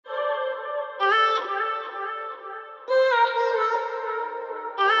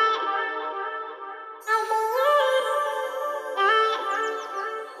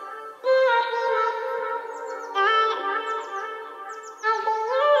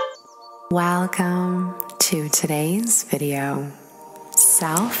Welcome to today's video,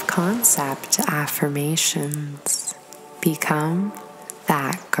 Self-Concept Affirmations. Become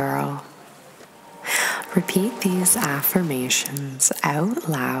that girl. Repeat these affirmations out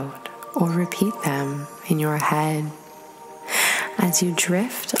loud or repeat them in your head as you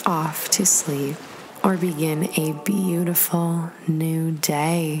drift off to sleep or begin a beautiful new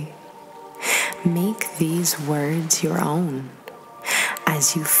day. Make these words your own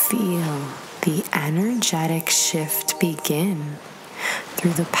as you feel the energetic shift begin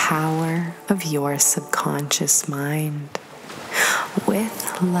through the power of your subconscious mind.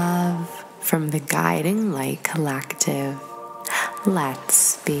 With love from the Guiding Light Collective,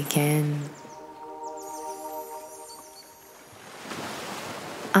 let's begin.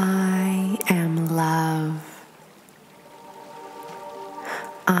 I am love.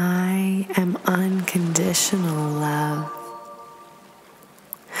 I am unconditional love.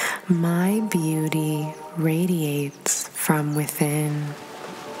 My beauty radiates from within.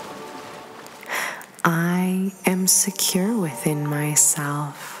 I am secure within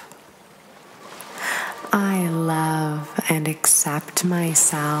myself. I love and accept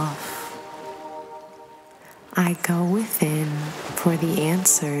myself. I go within for the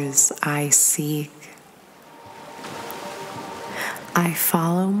answers I seek. I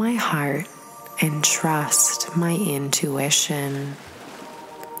follow my heart and trust my intuition.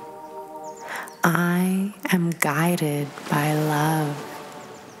 I am guided by love.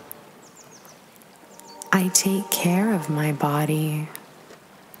 I take care of my body.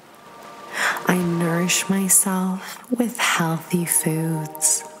 I nourish myself with healthy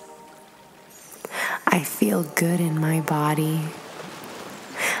foods. I feel good in my body.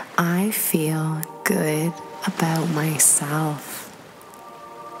 I feel good about myself.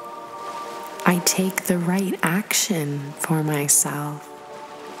 I take the right action for myself.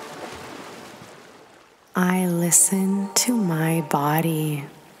 I listen to my body.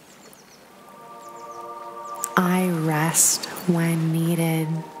 I rest when needed.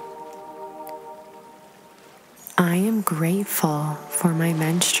 I am grateful for my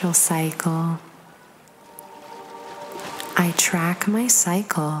menstrual cycle. I track my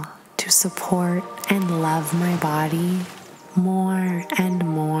cycle to support and love my body more and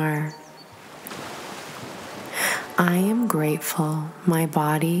more. I am grateful my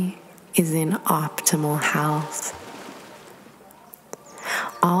body is in optimal health.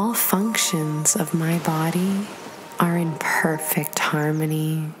 All functions of my body are in perfect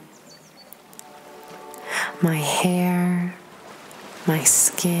harmony. My hair, my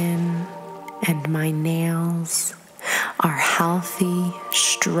skin, and my nails are healthy,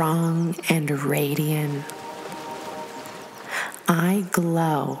 strong, and radiant. I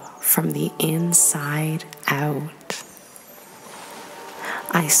glow from the inside out.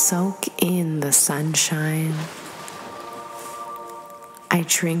 I soak in the sunshine. I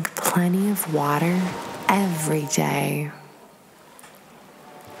drink plenty of water every day.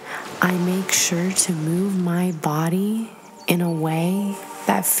 I make sure to move my body in a way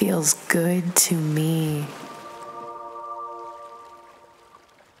that feels good to me.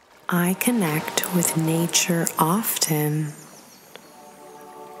 I connect with nature often.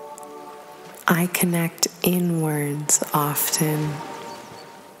 I connect inwards often.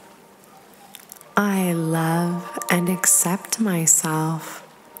 I love and accept myself.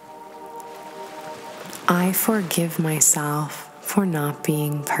 I forgive myself for not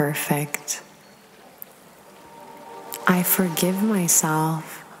being perfect. I forgive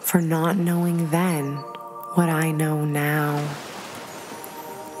myself for not knowing then what I know now.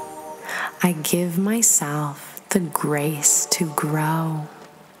 I give myself the grace to grow.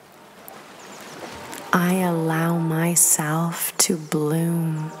 I allow myself to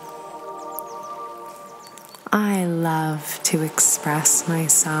bloom. I love to express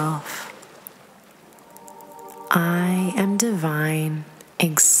myself. I am divine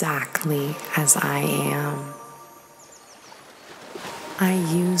exactly as I am. I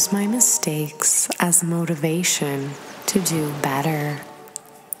use my mistakes as motivation to do better.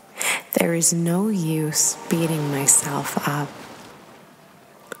 There is no use beating myself up.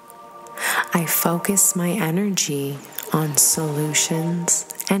 I focus my energy on solutions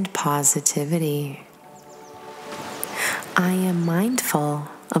and positivity. I am mindful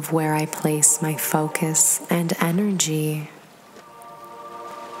of where I place my focus and energy.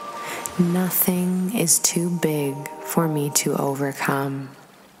 Nothing is too big for me to overcome.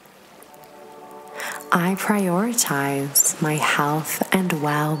 I prioritize my health and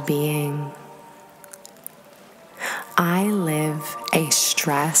well-being. I live a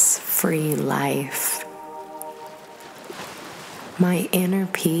stress-free life. My inner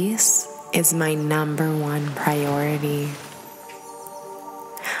peace is my #1 priority.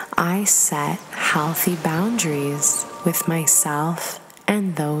 I set healthy boundaries with myself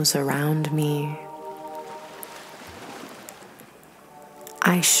and those around me.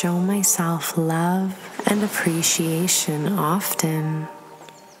 I show myself love and appreciation often.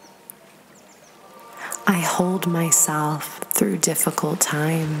 I hold myself through difficult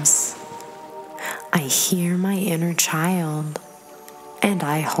times. I hear my inner child and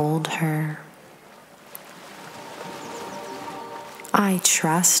I hold her. I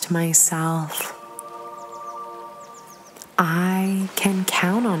trust myself. I can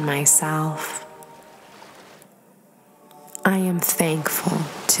count on myself. I am thankful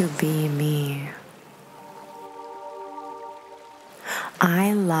to be me.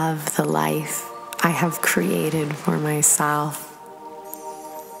 I love the life I have created for myself.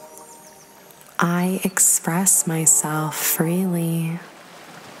 I express myself freely.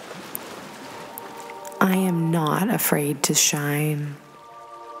 I am not afraid to shine.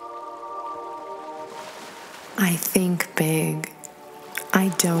 I think big. I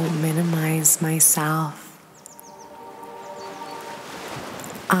don't minimize myself.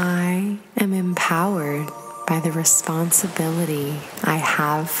 I am empowered by the responsibility I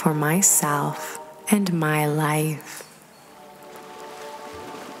have for myself and my life.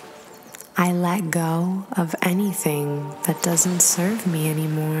 I let go of anything that doesn't serve me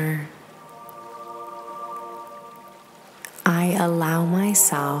anymore. I allow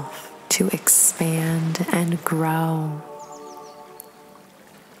myself to expand and grow.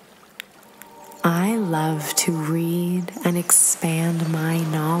 I love to read and expand my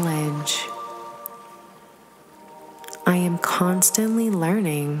knowledge. I am constantly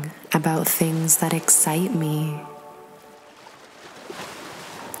learning about things that excite me.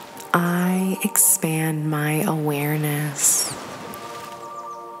 I expand my awareness.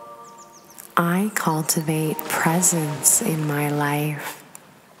 I cultivate presence in my life.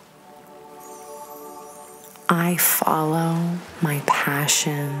 I follow my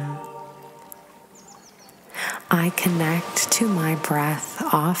passion. I connect to my breath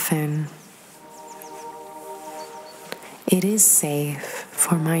often. It is safe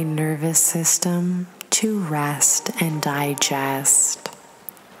for my nervous system to rest and digest.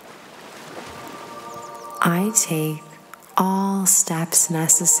 I take all steps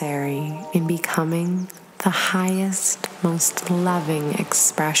necessary in becoming the highest, most loving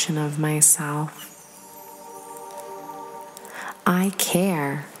expression of myself. I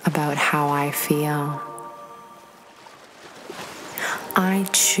care about how I feel. I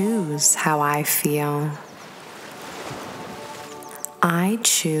choose how I feel. I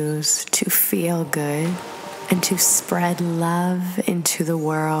choose to feel good and to spread love into the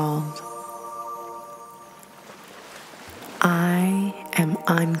world. I am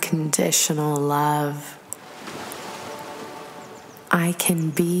unconditional love. I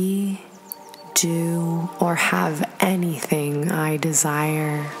can be, do, or have anything I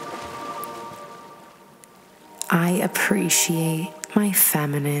desire. I appreciate my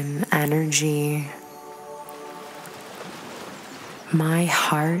feminine energy. My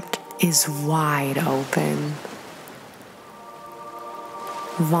heart is wide open.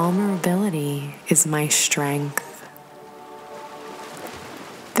 Vulnerability is my strength.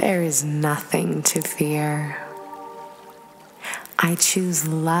 There is nothing to fear. I choose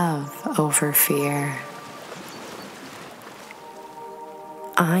love over fear.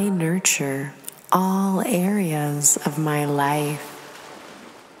 I nurture all areas of my life.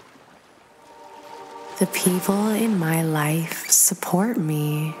 The people in my life support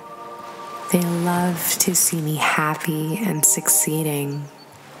me. They love to see me happy and succeeding.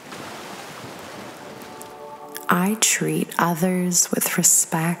 I treat others with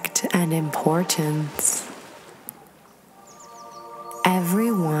respect and importance.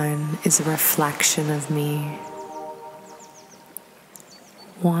 Everyone is a reflection of me.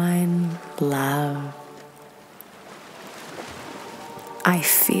 One love. I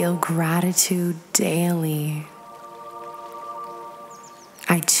feel gratitude daily.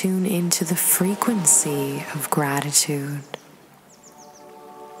 I tune into the frequency of gratitude.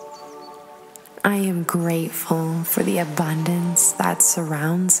 I am grateful for the abundance that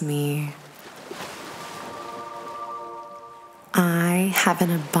surrounds me. I have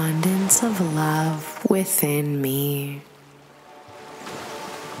an abundance of love within me.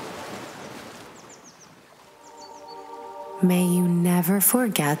 May you never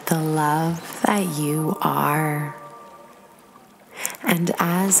forget the love that you are. And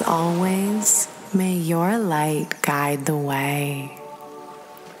as always, may your light guide the way.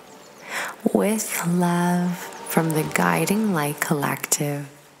 With love from the Guiding Light Collective.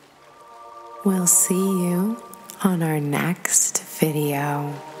 We'll see you on our next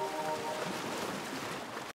video.